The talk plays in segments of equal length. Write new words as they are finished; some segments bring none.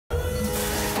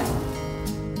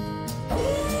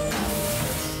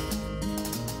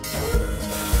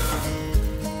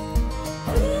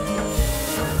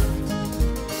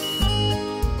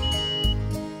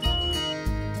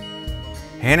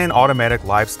Hanen Automatic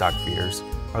Livestock Feeders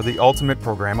are the ultimate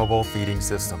programmable feeding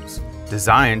systems,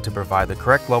 designed to provide the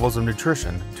correct levels of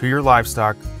nutrition to your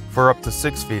livestock for up to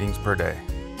 6 feedings per day.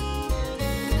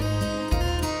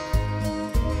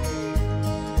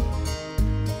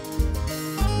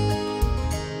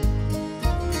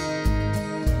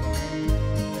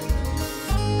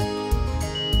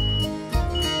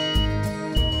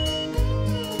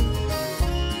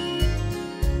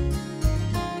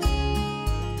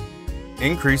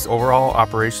 Increase overall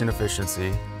operation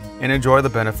efficiency and enjoy the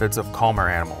benefits of calmer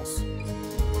animals.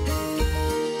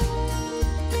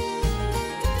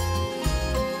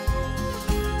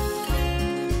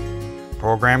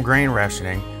 Programmed grain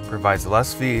rationing provides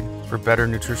less feed for better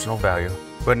nutritional value,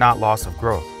 but not loss of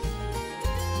growth.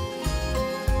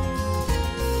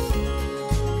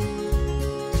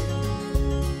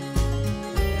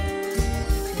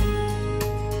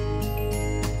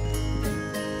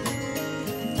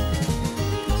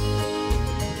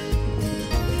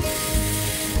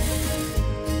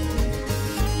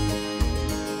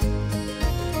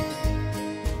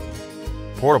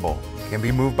 Portable, can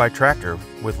be moved by tractor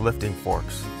with lifting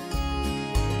forks.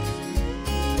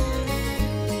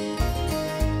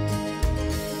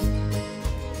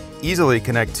 Easily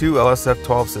connect 2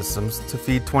 LSF12 systems to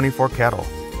feed 24 cattle.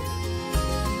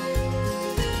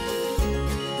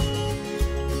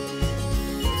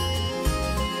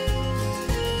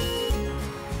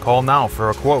 Call now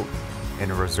for a quote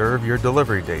and reserve your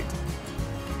delivery date.